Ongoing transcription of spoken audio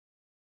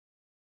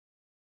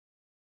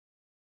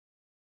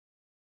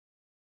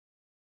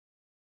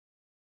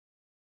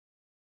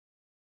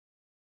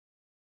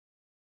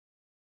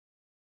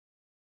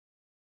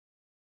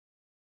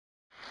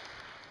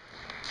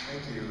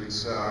Thank you.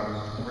 It's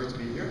great to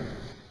be here.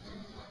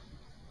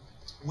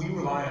 We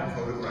rely on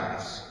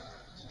photographs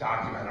to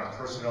document our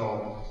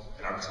personal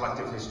and our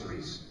collective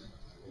histories.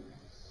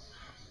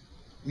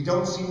 We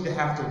don't seem to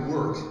have to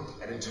work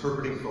at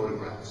interpreting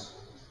photographs.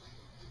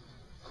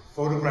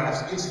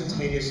 Photographs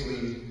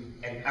instantaneously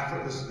and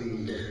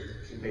effortlessly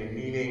convey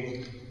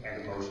meaning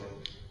and emotion.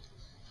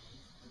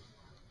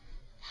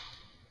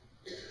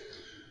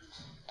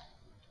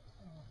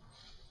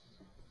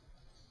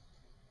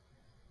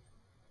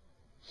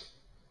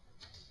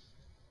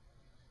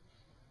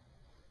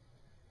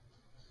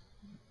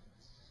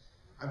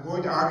 I'm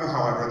going to argue,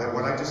 however, that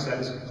what I just said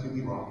is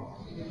completely wrong.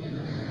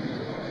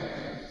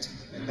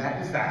 And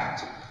that, in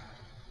fact,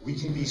 we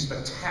can be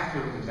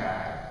spectacularly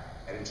bad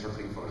at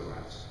interpreting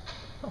photographs.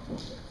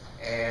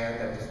 And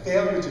that the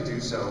failure to do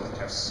so can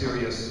have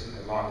serious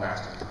and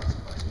long-lasting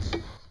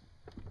consequences.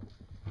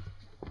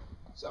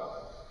 So,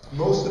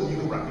 most of you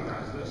will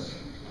recognize this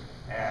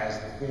as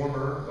the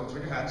former, don't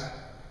turn your heads,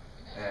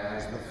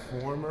 as the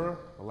former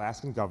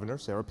Alaskan governor,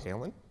 Sarah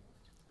Palin.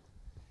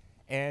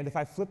 And if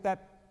I flip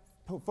that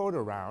photo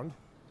around,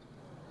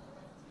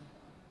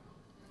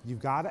 you've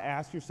got to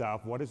ask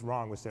yourself, what is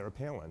wrong with Sarah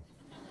Palin?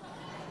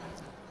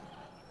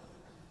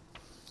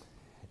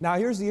 Now,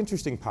 here's the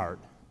interesting part.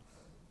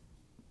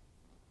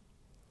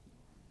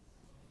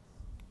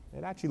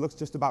 It actually looks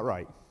just about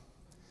right.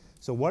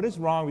 So what is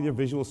wrong with your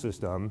visual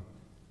system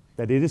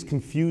that it is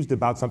confused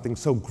about something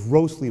so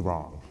grossly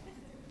wrong?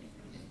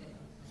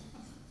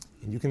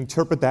 And you can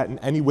interpret that in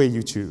any way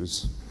you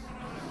choose.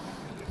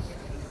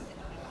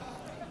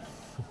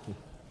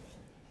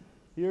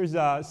 Here's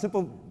a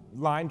simple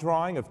line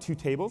drawing of two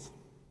tables.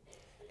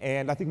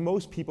 And I think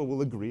most people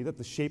will agree that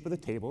the shape of the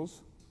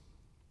tables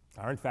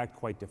are in fact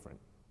quite different.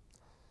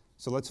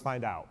 So let's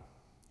find out.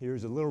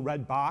 Here's a little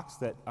red box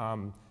that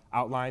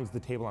outlines the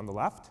table on the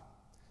left.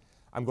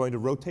 I'm going to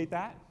rotate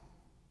that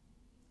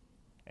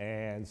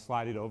and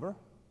slide it over.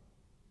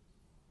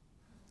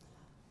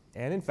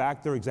 And in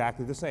fact, they're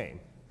exactly the same.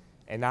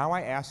 And now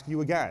I ask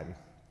you again,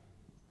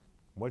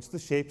 what's the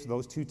shapes of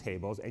those two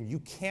tables? And you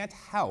can't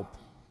help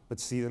but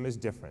see them as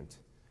different.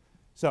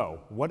 So,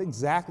 what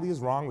exactly is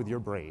wrong with your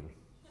brain?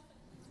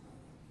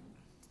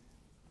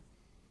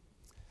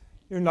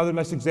 Here's another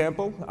nice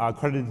example,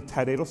 credited to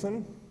Ted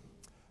Adelson.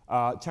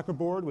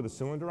 Checkerboard with a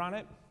cylinder on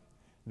it.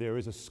 There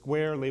is a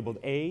square labeled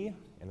A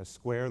and a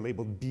square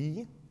labeled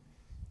B.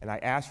 And I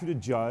ask you to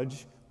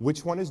judge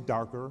which one is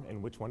darker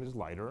and which one is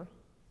lighter.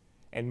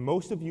 And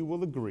most of you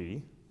will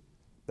agree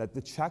that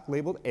the check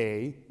labeled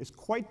A is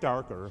quite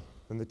darker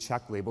than the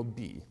check labeled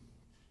B.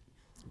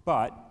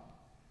 But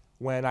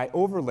when I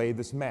overlay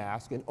this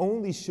mask and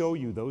only show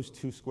you those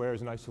two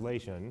squares in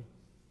isolation,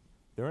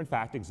 they're in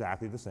fact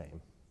exactly the same.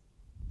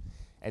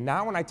 And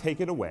now when I take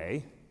it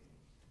away,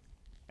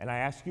 and I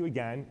ask you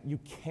again, you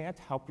can't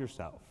help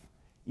yourself,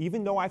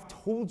 even though I've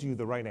told you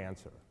the right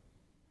answer.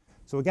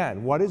 So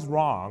again, what is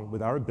wrong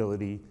with our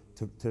ability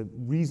to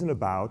reason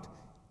about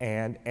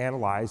and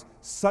analyze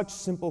such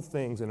simple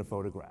things in a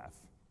photograph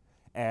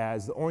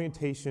as the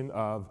orientation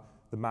of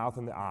the mouth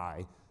and the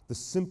eye, the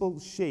simple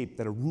shape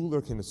that a ruler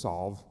can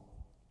solve,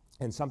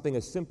 and something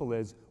as simple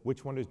as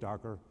which one is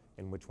darker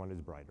and which one is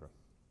brighter.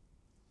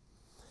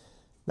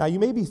 Now, you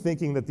may be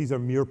thinking that these are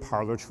mere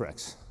parlor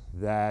tricks,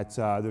 that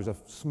there's a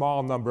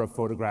small number of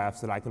photographs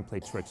that I can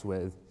play tricks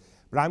with,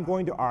 but I'm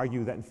going to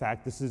argue that, in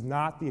fact, this is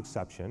not the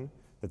exception,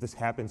 that this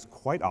happens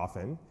quite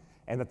often,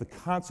 and that the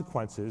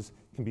consequences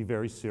can be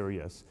very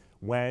serious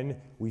when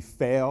we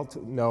fail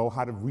to know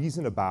how to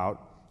reason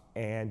about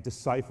and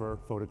decipher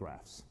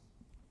photographs.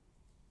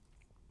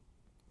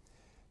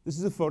 This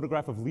is a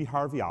photograph of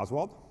Harvey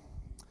Oswald,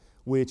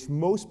 which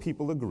most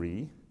people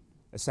agree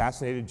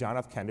assassinated John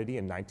F. Kennedy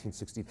in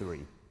 1963.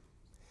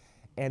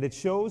 And it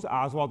shows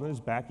Oswald in his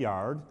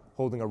backyard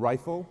holding a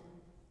rifle,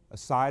 a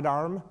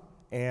sidearm,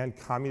 and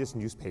communist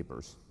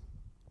newspapers.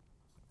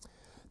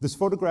 This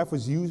photograph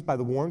was used by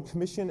the Warren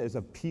Commission as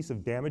a piece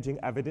of damaging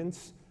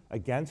evidence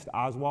against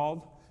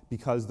Oswald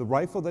because the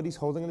rifle that he's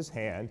holding in his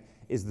hand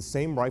is the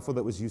same rifle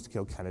that was used to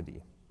kill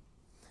Kennedy.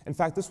 In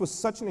fact, this was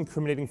such an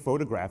incriminating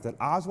photograph that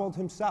Oswald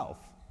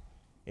himself,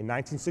 in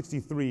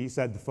 1963,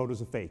 said the photo's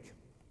a fake.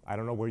 I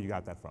don't know where you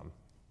got that from.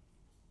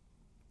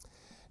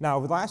 Now,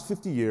 over the last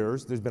 50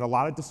 years, there's been a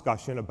lot of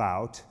discussion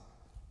about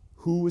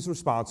who was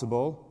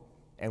responsible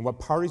and what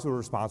parties were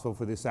responsible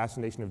for the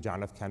assassination of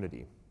John F.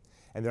 Kennedy.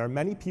 And there are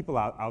many people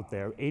out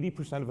there,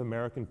 80% of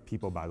American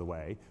people, by the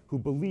way, who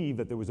believe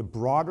that there was a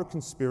broader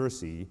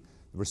conspiracy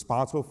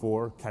responsible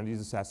for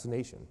Kennedy's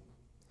assassination.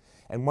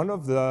 And one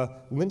of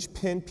the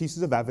linchpin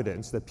pieces of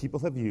evidence that people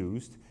have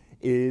used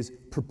is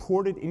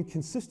purported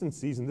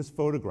inconsistencies in this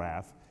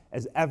photograph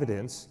as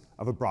evidence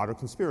of a broader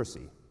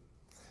conspiracy.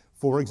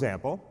 For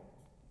example,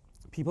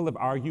 people have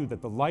argued that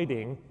the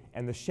lighting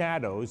and the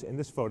shadows in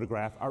this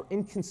photograph are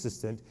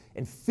inconsistent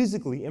and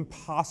physically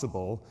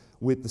impossible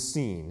with the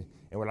scene.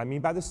 And what I mean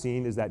by the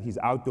scene is that he's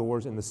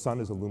outdoors and the sun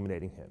is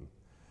illuminating him.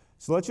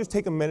 So let's just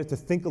take a minute to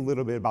think a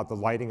little bit about the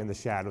lighting and the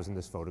shadows in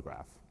this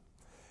photograph.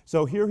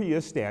 So here he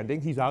is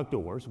standing, he's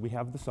outdoors, we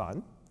have the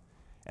sun,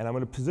 And I'm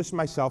going to position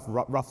myself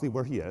roughly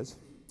where he is.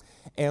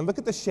 And look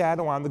at the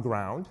shadow on the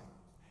ground,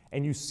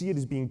 and you see it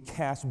is being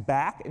cast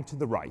back and to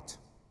the right.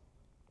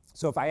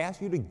 So if I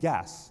ask you to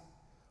guess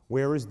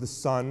where is the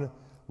sun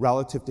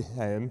relative to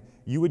him,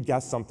 you would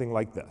guess something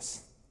like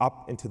this,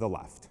 up and to the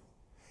left.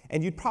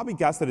 And you'd probably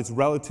guess that it's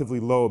relatively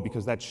low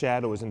because that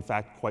shadow is in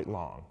fact quite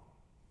long.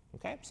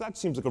 Okay? So that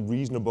seems like a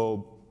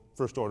reasonable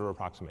first order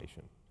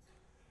approximation.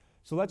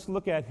 So let's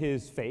look at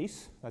his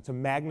face. That's a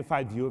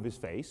magnified view of his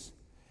face.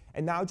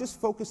 And now just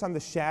focus on the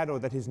shadow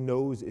that his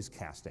nose is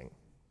casting.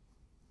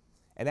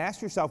 And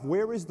ask yourself,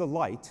 where is the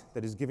light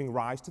that is giving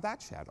rise to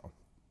that shadow?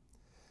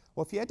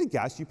 Well, if you had to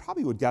guess, you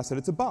probably would guess that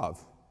it's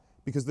above,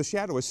 because the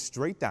shadow is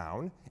straight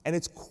down, and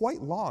it's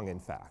quite long, in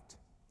fact.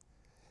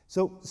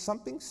 So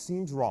something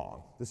seems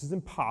wrong. This is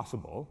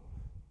impossible,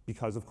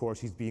 because, of course,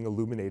 he's being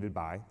illuminated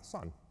by the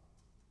sun.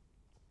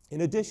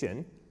 In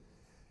addition,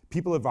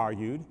 people have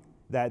argued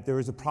that there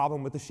is a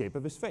problem with the shape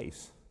of his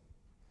face.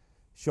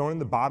 Shown in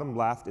the bottom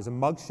left is a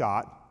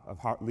mugshot of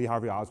Lee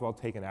Harvey Oswald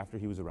taken after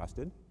he was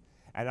arrested.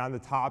 And on the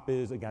top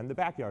is, again, the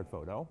backyard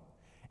photo.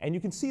 And you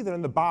can see that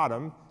on the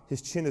bottom,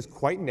 his chin is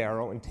quite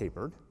narrow and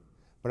tapered.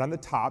 But on the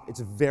top, it's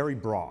very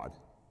broad,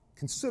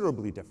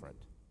 considerably different.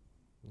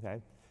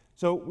 Okay?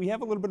 So we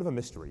have a little bit of a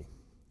mystery.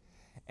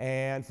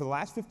 And for the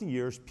last 50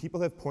 years, people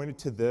have pointed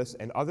to this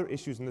and other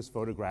issues in this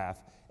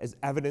photograph as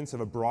evidence of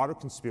a broader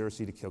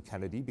conspiracy to kill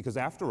Kennedy, because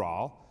after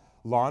all,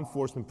 law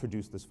enforcement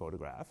produced this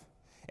photograph.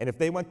 And if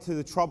they went to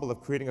the trouble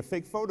of creating a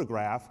fake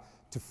photograph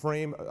to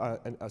frame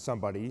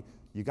somebody,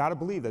 you got to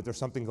believe that there's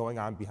something going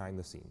on behind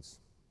the scenes.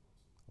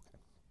 Okay.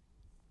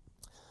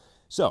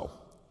 So,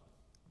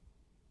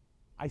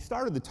 I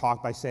started the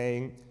talk by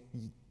saying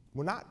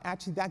we're not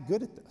actually that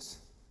good at this.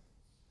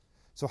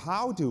 So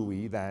how do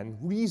we then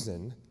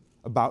reason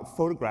about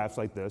photographs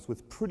like this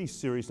with pretty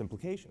serious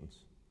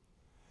implications?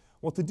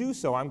 Well, to do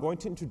so, I'm going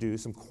to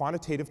introduce some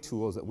quantitative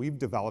tools that we've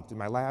developed in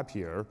my lab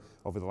here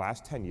over the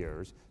last 10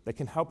 years that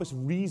can help us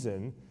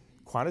reason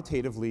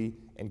quantitatively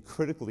and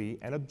critically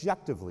and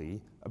objectively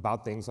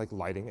about things like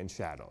lighting and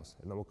shadows.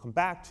 And then we'll come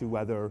back to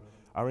whether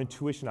our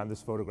intuition on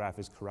this photograph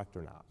is correct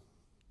or not.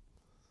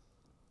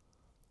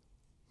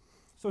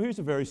 So here's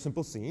a very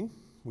simple scene.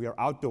 We are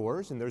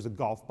outdoors, and there's a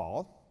golf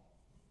ball.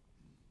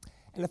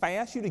 And if I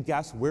asked you to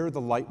guess where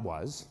the light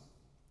was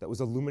that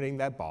was illuminating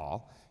that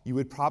ball, you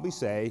would probably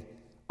say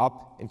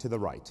up and to the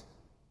right.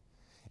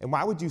 And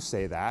why would you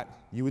say that?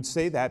 You would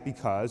say that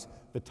because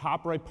the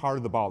top right part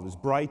of the ball is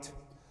bright,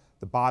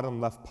 the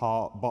bottom left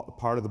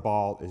part of the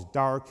ball is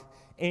dark,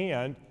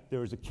 and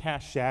there is a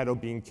cast shadow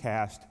being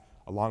cast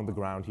along the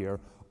ground here,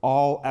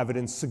 all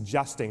evidence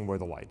suggesting where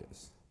the light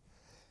is.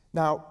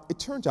 Now, it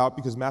turns out,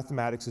 because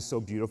mathematics is so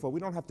beautiful, we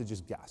don't have to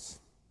just guess.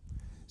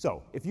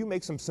 So, if you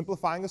make some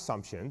simplifying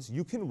assumptions,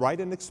 you can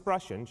write an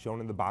expression, shown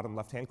in the bottom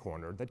left-hand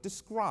corner, that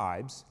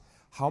describes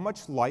how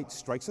much light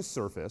strikes a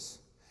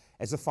surface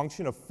as a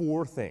function of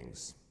four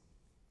things.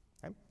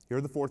 Okay? Here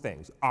are the four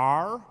things.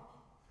 R,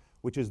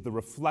 which is the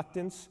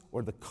reflectance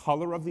or the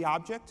color of the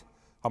object,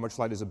 how much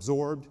light is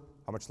absorbed,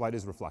 how much light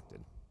is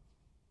reflected.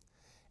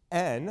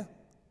 N,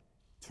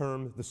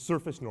 termed the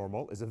surface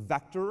normal, is a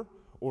vector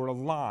or a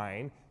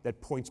line that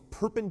points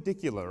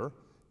perpendicular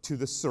to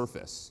the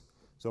surface.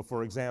 So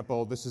for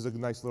example, this is a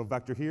nice little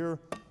vector here.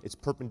 It's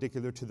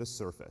perpendicular to the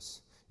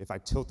surface. If I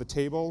tilt the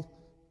table,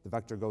 the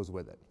vector goes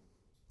with it.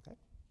 Okay?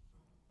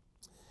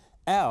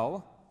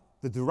 L,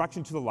 the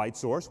direction to the light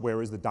source,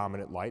 where is the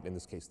dominant light, in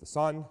this case the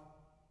sun.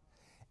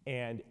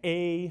 And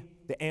A,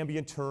 the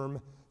ambient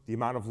term, the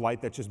amount of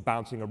light that's just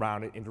bouncing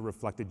around it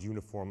interreflected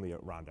uniformly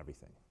around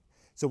everything.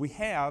 So we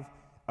have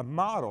a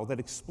model that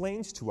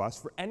explains to us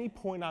for any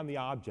point on the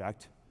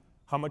object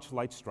how much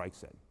light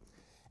strikes it.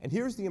 And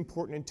here's the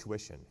important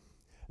intuition.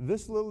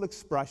 This little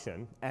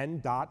expression, n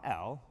dot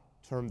L,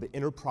 termed the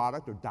inner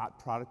product or dot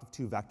product of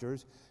two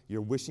vectors,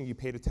 you're wishing you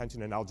paid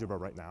attention in algebra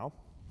right now,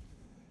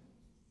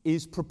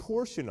 is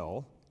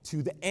proportional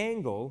to the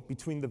angle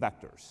between the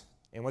vectors.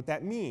 And what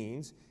that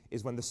means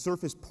is when the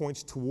surface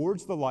points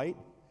towards the light,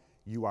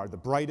 you are the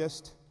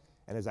brightest,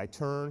 and as I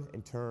turn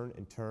and turn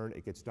and turn,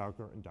 it gets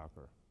darker and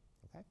darker.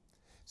 Okay?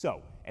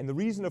 So, and the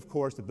reason, of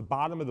course, that the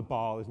bottom of the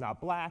ball is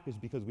not black is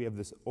because we have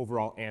this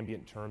overall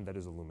ambient term that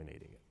is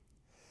illuminating it.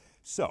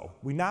 So,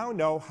 we now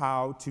know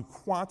how to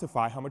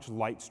quantify how much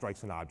light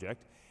strikes an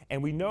object,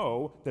 and we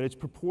know that it's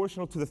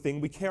proportional to the thing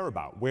we care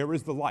about. Where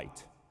is the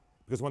light?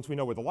 Because once we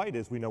know where the light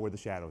is, we know where the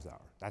shadows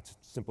are. That's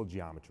simple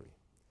geometry.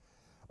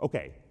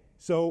 Okay,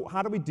 so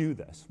how do we do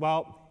this?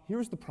 Well,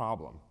 here's the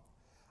problem.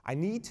 I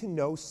need to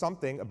know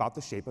something about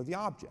the shape of the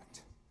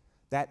object.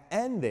 That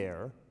n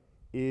there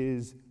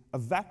is a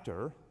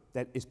vector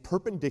that is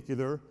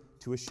perpendicular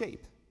to a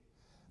shape.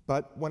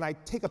 But when I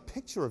take a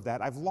picture of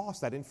that, I've lost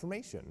that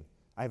information.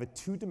 I have a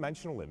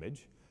two-dimensional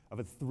image of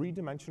a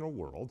three-dimensional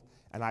world,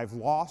 and I've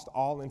lost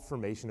all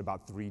information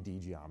about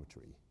 3D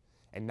geometry.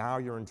 And now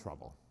you're in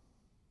trouble.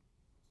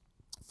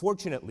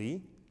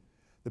 Fortunately,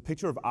 the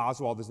picture of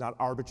Oswald is not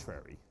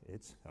arbitrary.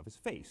 It's of his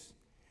face.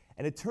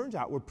 And it turns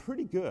out we're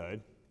pretty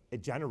good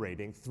at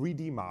generating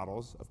 3D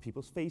models of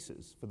people's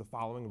faces for the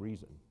following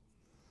reason.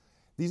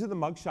 These are the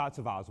mugshots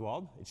of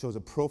Oswald. It shows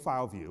a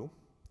profile view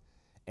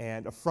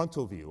and a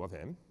frontal view of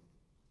him.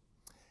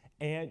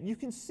 And you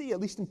can see, at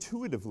least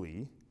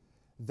intuitively,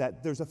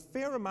 that there's a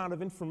fair amount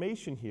of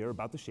information here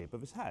about the shape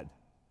of his head.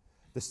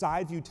 The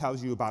side view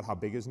tells you about how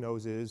big his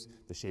nose is,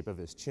 the shape of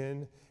his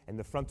chin, and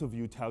the frontal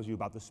view tells you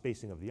about the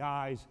spacing of the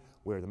eyes,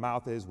 where the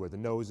mouth is, where the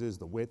nose is,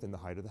 the width and the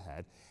height of the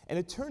head. And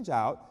it turns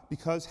out,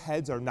 because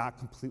heads are not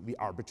completely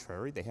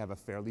arbitrary, they have a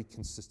fairly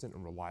consistent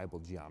and reliable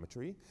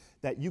geometry,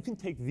 that you can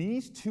take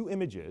these two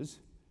images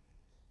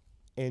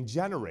and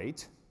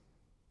generate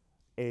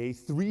a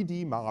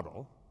 3D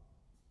model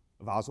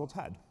of Oswald's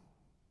head.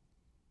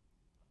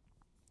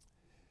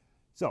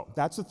 So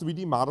that's the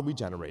 3D model we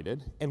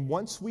generated, and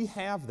once we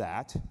have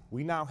that,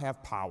 we now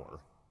have power.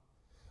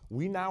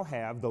 We now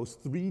have those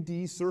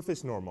 3D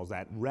surface normals,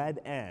 that red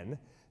N,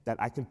 that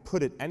I can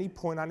put at any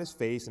point on his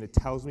face, and it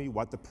tells me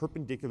what the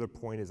perpendicular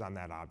point is on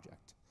that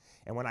object.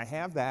 And when I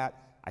have that,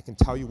 I can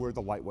tell you where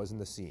the light was in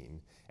the scene.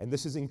 And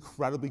this is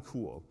incredibly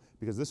cool,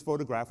 because this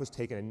photograph was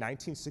taken in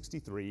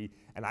 1963,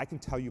 and I can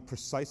tell you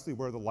precisely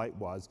where the light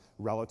was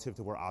relative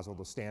to where Oswald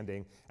was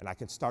standing, and I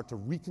can start to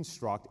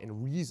reconstruct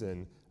and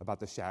reason about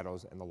the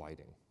shadows and the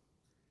lighting.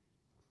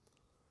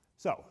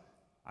 So,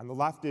 on the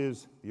left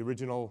is the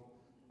original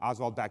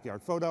Oswald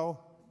Backyard photo,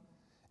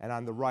 and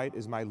on the right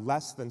is my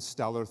less than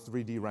stellar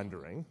 3D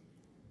rendering.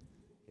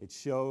 It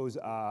shows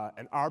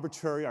an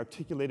arbitrary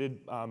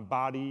articulated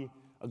body,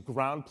 a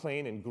ground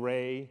plane in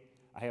gray.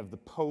 I have the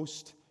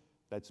post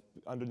that's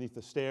underneath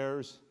the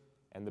stairs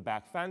and the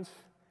back fence.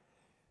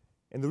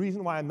 And the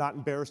reason why I'm not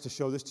embarrassed to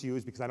show this to you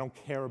is because I don't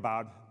care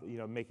about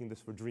making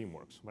this for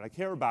DreamWorks. What I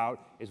care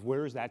about is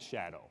where is that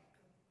shadow,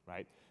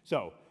 right?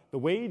 So the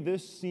way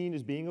this scene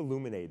is being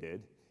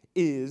illuminated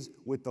is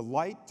with the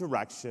light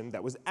direction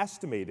that was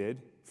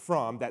estimated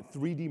from that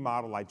 3D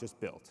model I just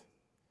built.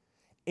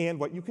 And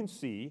what you can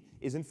see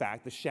is, in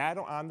fact, the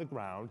shadow on the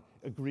ground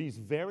agrees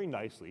very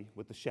nicely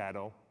with the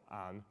shadow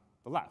on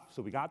the left.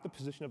 So we got the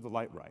position of the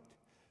light right.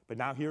 But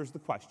now here's the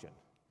question.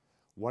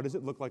 What does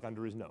it look like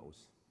under his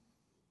nose?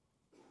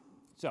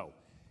 So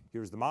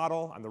here's the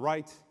model on the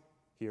right.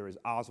 Here is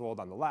Oswald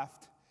on the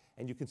left.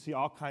 And you can see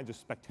all kinds of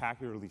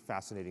spectacularly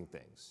fascinating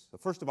things. So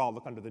first of all,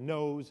 look under the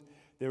nose.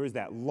 There is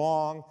that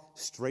long,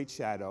 straight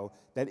shadow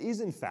that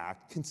is, in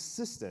fact,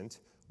 consistent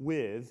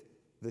with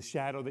the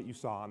shadow that you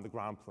saw on the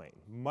ground plane,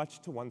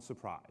 much to one's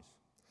surprise.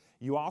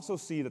 You also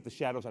see that the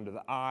shadows under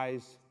the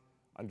eyes,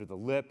 under the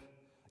lip,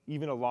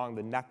 even along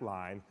the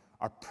neckline,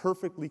 are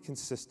perfectly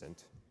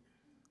consistent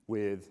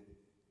with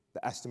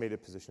the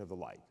estimated position of the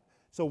light.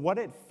 So what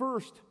at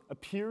first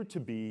appeared to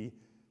be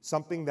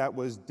something that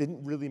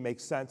didn't really make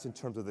sense in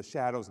terms of the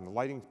shadows and the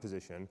lighting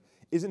position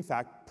is in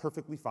fact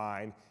perfectly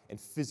fine and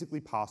physically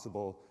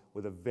possible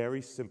with a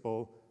very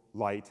simple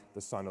light,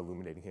 the sun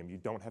illuminating him. You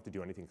don't have to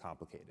do anything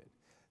complicated.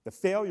 The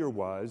failure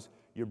was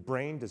your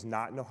brain does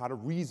not know how to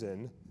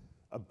reason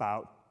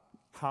about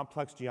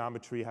complex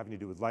geometry having to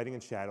do with lighting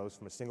and shadows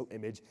from a single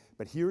image,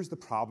 but here's the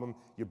problem.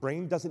 Your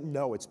brain doesn't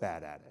know it's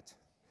bad at it.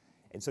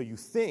 And so you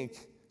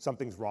think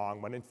something's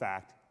wrong when in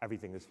fact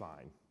everything is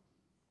fine.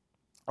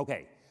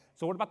 Okay,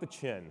 so what about the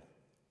chin?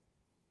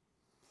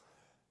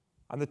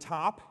 On the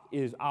top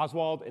is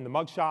Oswald in the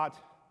mugshot,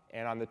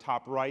 and on the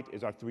top right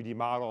is our 3D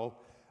model.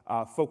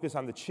 Focus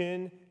on the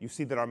chin. You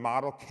see that our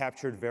model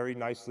captured very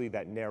nicely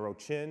that narrow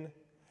chin.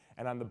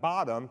 And on the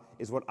bottom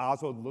is what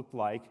Oswald looked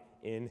like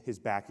in his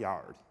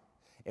backyard.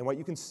 And what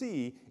you can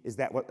see is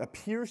that what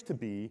appears to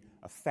be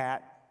a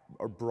fat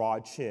or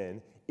broad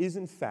chin is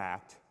in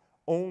fact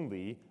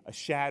only a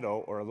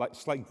shadow or a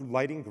slight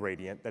lighting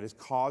gradient that is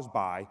caused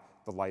by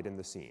the light in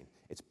the scene.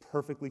 It's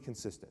perfectly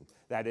consistent.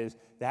 That is,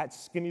 that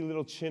skinny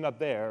little chin up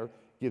there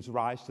gives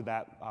rise to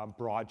that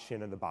broad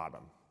chin in the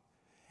bottom.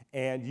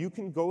 And you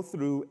can go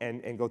through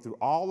and go through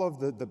all of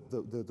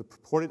the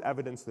purported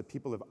evidence that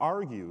people have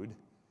argued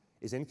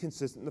is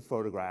inconsistent in the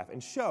photograph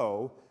and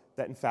show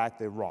that in fact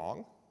they're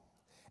wrong,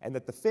 and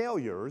that the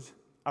failures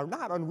are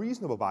not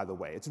unreasonable, by the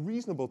way. It's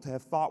reasonable to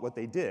have thought what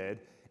they did.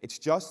 It's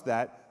just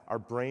that our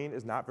brain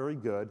is not very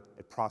good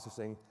at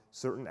processing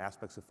certain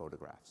aspects of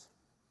photographs.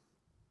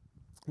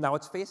 Now,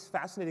 what's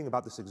fascinating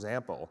about this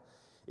example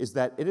is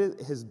that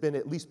it has been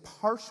at least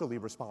partially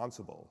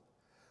responsible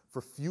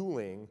for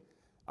fueling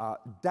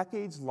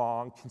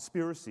decades-long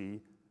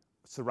conspiracy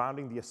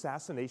surrounding the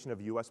assassination of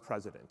a US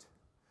president.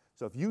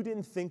 So if you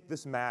didn't think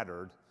this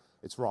mattered,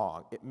 it's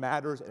wrong. It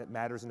matters, and it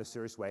matters in a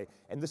serious way.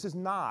 And this is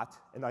not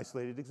an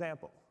isolated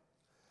example.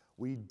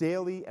 We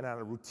daily and on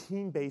a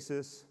routine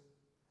basis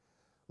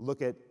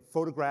look at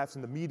photographs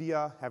in the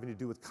media having to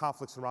do with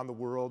conflicts around the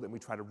world, and we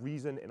try to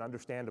reason and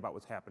understand about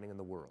what's happening in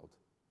the world.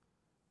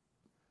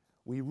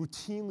 We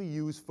routinely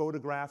use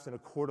photographs in a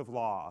court of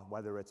law,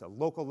 whether it's a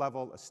local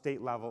level, a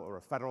state level, or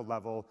a federal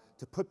level,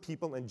 to put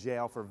people in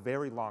jail for a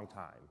very long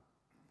time.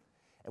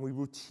 And we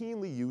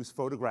routinely use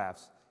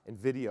photographs and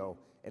video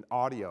and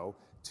audio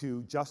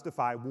to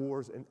justify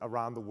wars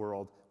around the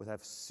world that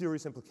have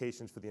serious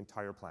implications for the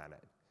entire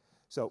planet.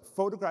 So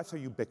photographs are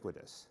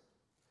ubiquitous.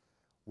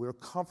 We're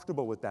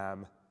comfortable with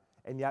them,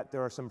 and yet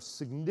there are some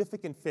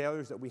significant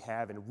failures that we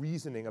have in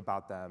reasoning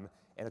about them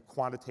in a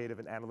quantitative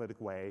and analytic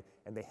way,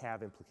 and they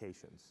have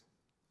implications.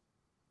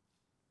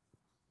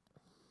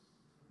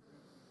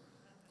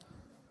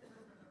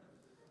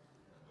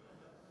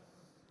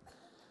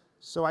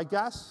 So I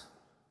guess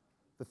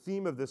the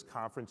theme of this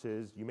conference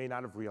is you may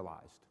not have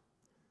realized.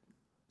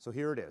 So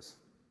here it is.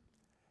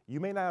 You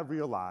may not have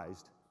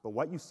realized, but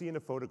what you see in a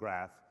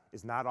photograph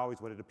is not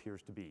always what it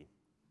appears to be.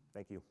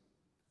 Thank you.